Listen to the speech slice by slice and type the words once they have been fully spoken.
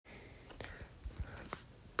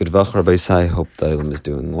Good Vuch, Rabbi Isai. Hope the Ilam is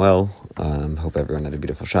doing well. Hope everyone had a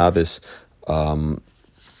beautiful Shabbos.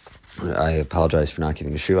 I apologize for not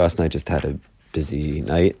giving a shiur last night. Just had a busy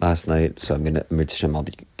night last night, so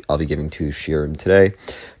I'll be giving 2 shiurim today.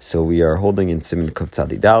 So we are holding in Siman Kuf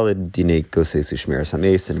Tzadi Daled, Dinei Gosei Shmiras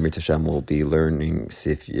Hameis, and Mir Hashem will be learning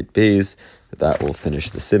Sif Yud Beis. That will finish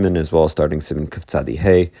the Siman as well, starting Siman Kuf Tzadi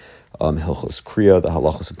Hey, Halachos Kriya, the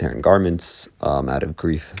Halachos of tearing garments out of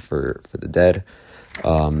grief for the dead.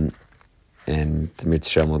 And Mir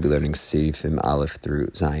Hashem will be learning Sifim Aleph through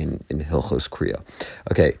Zayin in Halachos Kriya.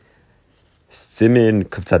 Okay, Siman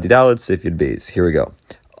Kuf Tzadi Daled, Sif Yud Beis. Here we go.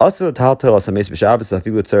 It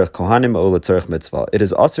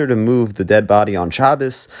is also to move the dead body on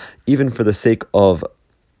Shabbos, even for the sake of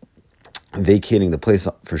vacating the place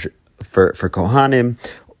for Kohanim,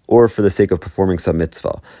 or for the sake of performing some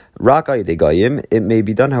mitzvah. It may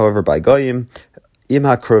be done, however, by Goyim, im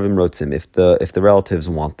hakrovim rotzim, if the relatives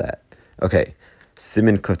want that. Okay,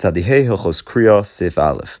 Siman Kuf Tzadi Hey Hilchos Kriya Sif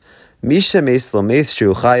Aleph.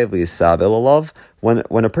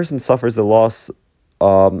 When a person suffers the loss,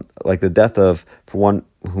 like the death of one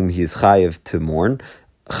whom he is chayiv to mourn,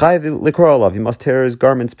 chayiv likro alav, he must tear his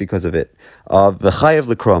garments because of it. V'chayiv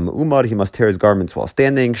likro me'umad, he must tear his garments while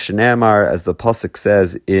standing. Shnei, as the pasuk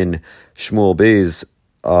says in Shmuel Beis,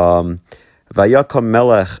 Vayakam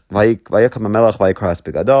melech vayikras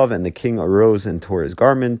begadav, and the king arose and tore his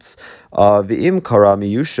garments. V'im kara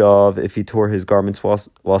miyushav, if he tore his garments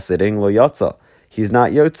while sitting, lo yatza, he's not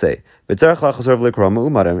yotze.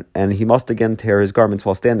 And he must again tear his garments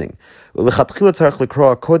while standing.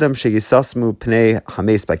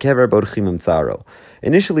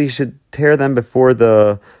 Initially, he should tear them before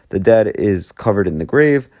the dead is covered in the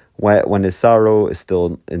grave, when his sorrow is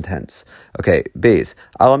still intense. Okay, Beis.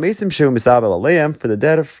 For the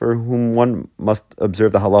dead for whom one must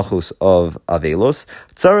observe the halachos of avelos,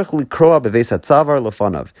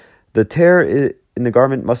 the tear in the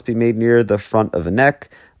garment must be made near the front of the neck.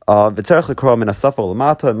 It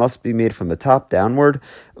must be made from the top downward,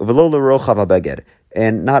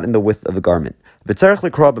 and not in the width of the garment. The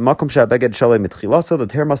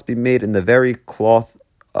tear must be made in the very cloth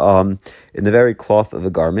of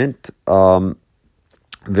the garment,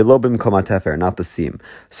 not the seam.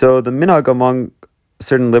 So the minhag among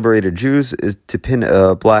certain liberated Jews is to pin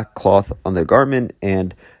a black cloth on their garment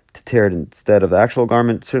and to tear it instead of the actual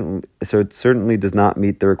garment. So it certainly does not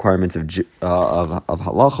meet the requirements of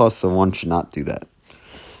halachos, so one should not do that.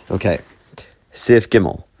 Okay, Sif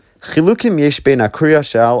Gimel.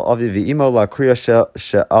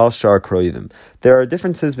 There are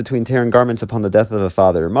differences between tearing garments upon the death of a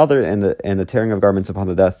father or mother and the tearing of garments upon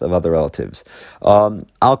the death of other relatives. Al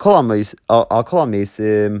kol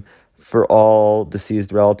hamesim, for all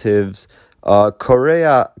deceased relatives. Tearing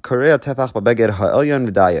a tefach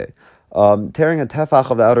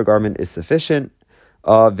of the outer garment is sufficient.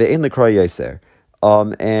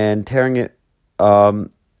 And tearing it,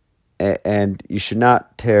 and you should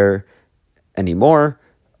not tear anymore.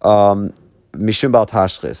 Mishum bal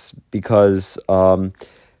tashchis, because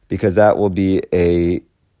that will be a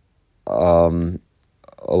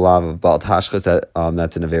lav of bal tashchis,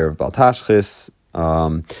 that's an aver of bal tashchis.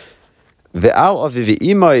 Ve'al aviv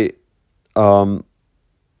imay. For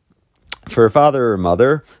a father or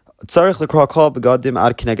mother, so all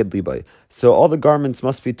the garments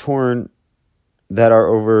must be torn that are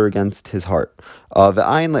over against his heart. See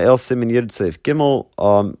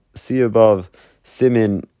above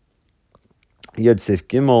Siman Yud Sif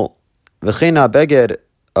Gimel.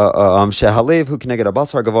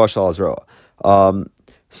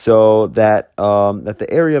 So that the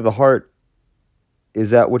area of the heart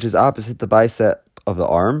is that which is opposite the bicep of the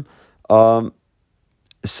arm.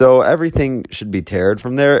 So everything should be teared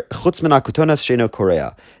from there,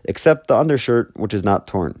 except the undershirt, which is not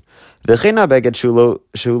torn.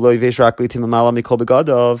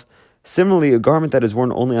 Similarly, a garment that is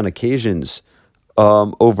worn only on occasions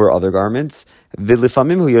over other garments. And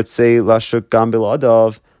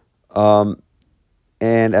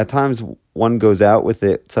at times one goes out with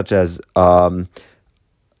it, such as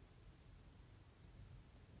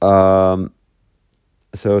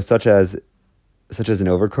such as an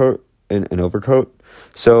overcoat.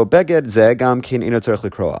 So beged zegam kin ino tzarich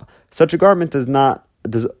likroa. Such a garment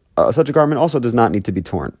also does not need to be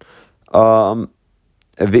torn.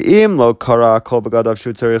 V'im lo kara kol begadav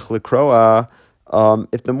shu tzarich likroa.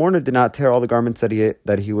 If the mourner did not tear all the garments that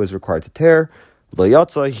he was required to tear, lo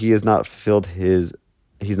yatsa, he has not fulfilled he's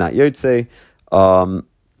not yotze.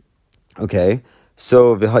 Okay.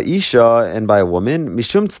 So v'ha'isha, and by a woman,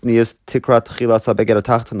 mishum tznius tikrat chilas habeged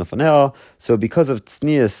atachton lefanea. So because of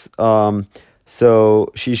tznius,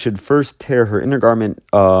 So she should first tear her inner garment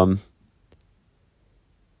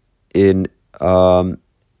in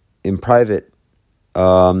private,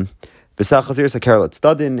 and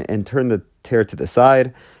turn the tear to the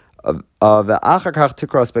side. And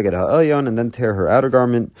then tear her outer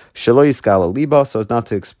garment, so as not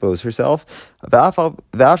to expose herself, even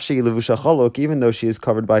though she is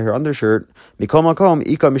covered by her undershirt.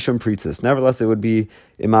 Nevertheless, it would be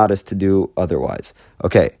immodest to do otherwise.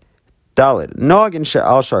 Okay. Daled. Noagin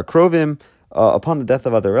she'al shar krovim, upon the death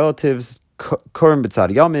of other relatives, korim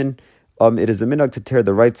b'tzad yamin, it is a minhag to tear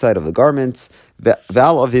the right side of the garments, v'al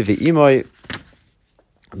aviv v'imoy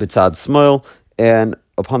b'tzad smoil, and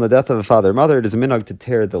upon the death of a father or mother, it is a minhag to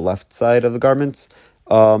tear the left side of the garments.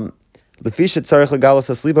 Because the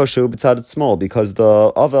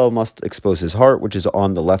avel must expose his heart, which is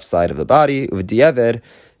on the left side of the body. V'di'eved,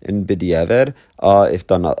 and b'di'eved,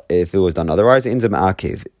 if it was done otherwise, inzim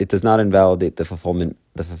akev, it does not invalidate the fulfillment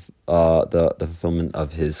of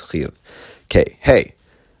his chiyuv. Okay, hey.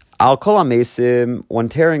 Al kol hamesim, when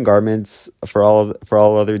tearing garments for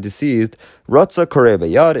all other deceased, ratza koreh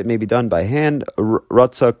b'yad, it may be done by hand,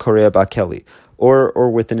 ratza koreh b'keli, or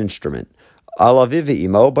with an instrument. Al aviv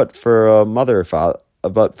v'imo, but for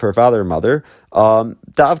father or mother,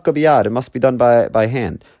 davka b'yad, it must be done by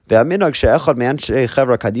hand. Ve'aminhag she'echad me'anshei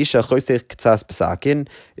chevra kadisha choisech k'tzas b'sakin,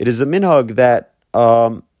 it is a minhag that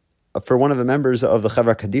for one of the members of the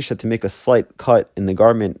chevra kadisha to make a slight cut in the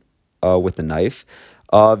garment with a knife.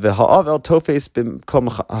 V'ha'avel tofes b'kom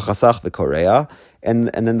hachasach v'korea, and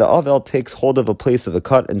then the avel takes hold of a place of a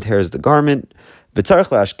cut and tears the garment. V'tzarich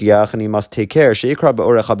la'ashgiach, and he must take care. She'ikra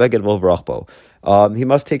be'orech habeged v'vrachbo. He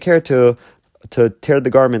must take care to tear the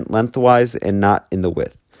garment lengthwise and not in the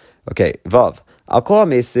width. Okay, vav. Al kol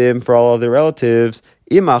hamesim, for all other relatives,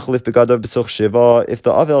 imachlif begadav b'such shiva, if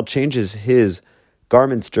the avel changes his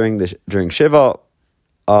garments during shiva,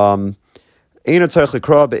 eino tzarich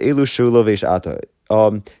l'kra be'elu shu lo ve'ish'ata.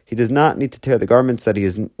 He does not need to tear the garments that he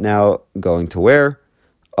is now going to wear.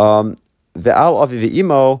 Ve'al avi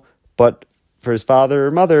ve'imo, but for his father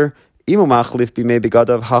or mother, imo machlif b'mei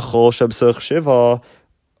begadav hachol shabsuch shiva.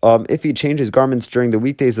 If he changes garments during the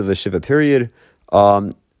weekdays of the shiva period,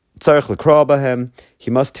 tzarich l'kra b'hem, he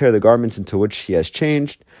must tear the garments into which he has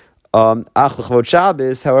changed. Ach l'chavod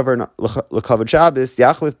Shabbos, however, l'chavod Shabbos,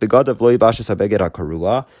 yachlif begadav lo yibashes habeged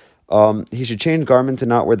hakarua. He should change garments and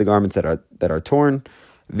not wear the garments that are torn.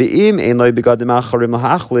 If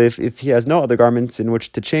he has no other garments in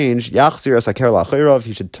which to change, he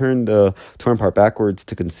should turn the torn part backwards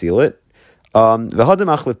to conceal it.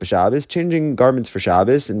 Changing garments for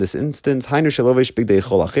Shabbos, in this instance,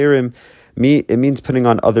 it means putting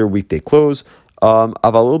on other weekday clothes.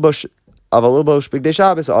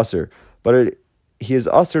 But he is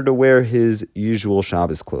usher to wear his usual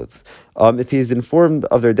Shabbos clothes. If he is informed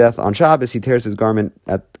of their death on Shabbos, he tears his garment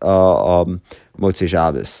at Motzei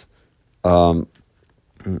Shabbos.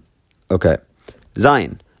 Okay.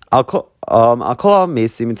 Zayin. According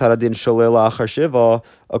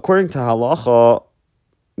to Halacha,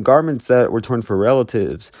 garments that were torn for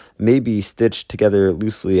relatives may be stitched together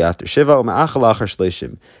loosely after Shiva,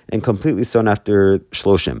 and completely sewn after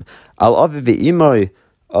Shloshim.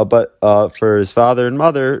 But for his father and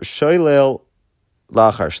mother, shoylel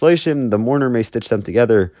lachar shloshim, the mourner may stitch them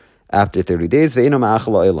together after 30 days,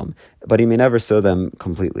 but he may never sew them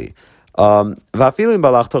completely. Even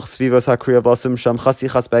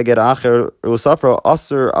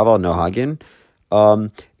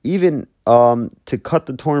to cut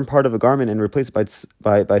the torn part of a garment and replace it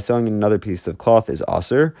by sewing in another piece of cloth is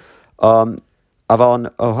aser. But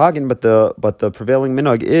the prevailing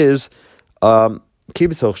minhag is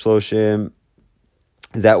Kibesoch Shloshim,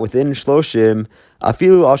 is that within Shloshim,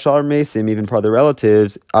 afilu ashar mesim, even for other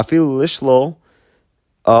relatives, afilu lishlol,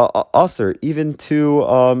 aser, even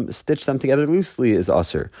to stitch them together loosely is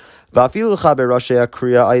aser. Va'afilu chaber rashei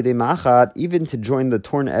kriya aydei machat, even to join the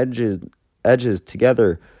torn edges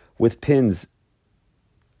together with pins,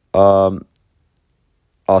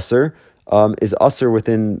 aser, is aser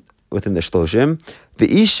within the Shloshim.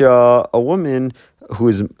 The isha, a woman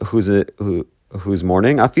who's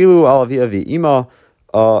mourning, afilu alavia v'ima,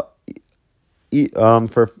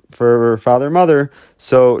 for father and mother,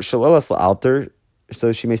 so shalelas la'alter,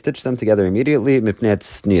 so she may stitch them together immediately, mipnei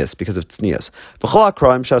tznius, because of tznius. V'chol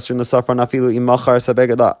ha'kraim shasrin l'safran afilu imachar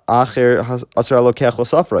sabeged la'acher asr alokech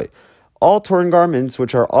l'safrei. All torn garments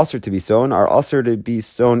which are asr to be sewn are asr to be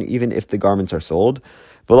sewn even if the garments are sold.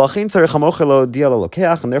 And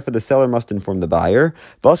therefore the seller must inform the buyer.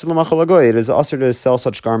 It is asr to sell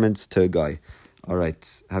such garments to a guy. All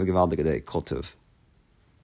right, have a gewaldige day. Kol tov.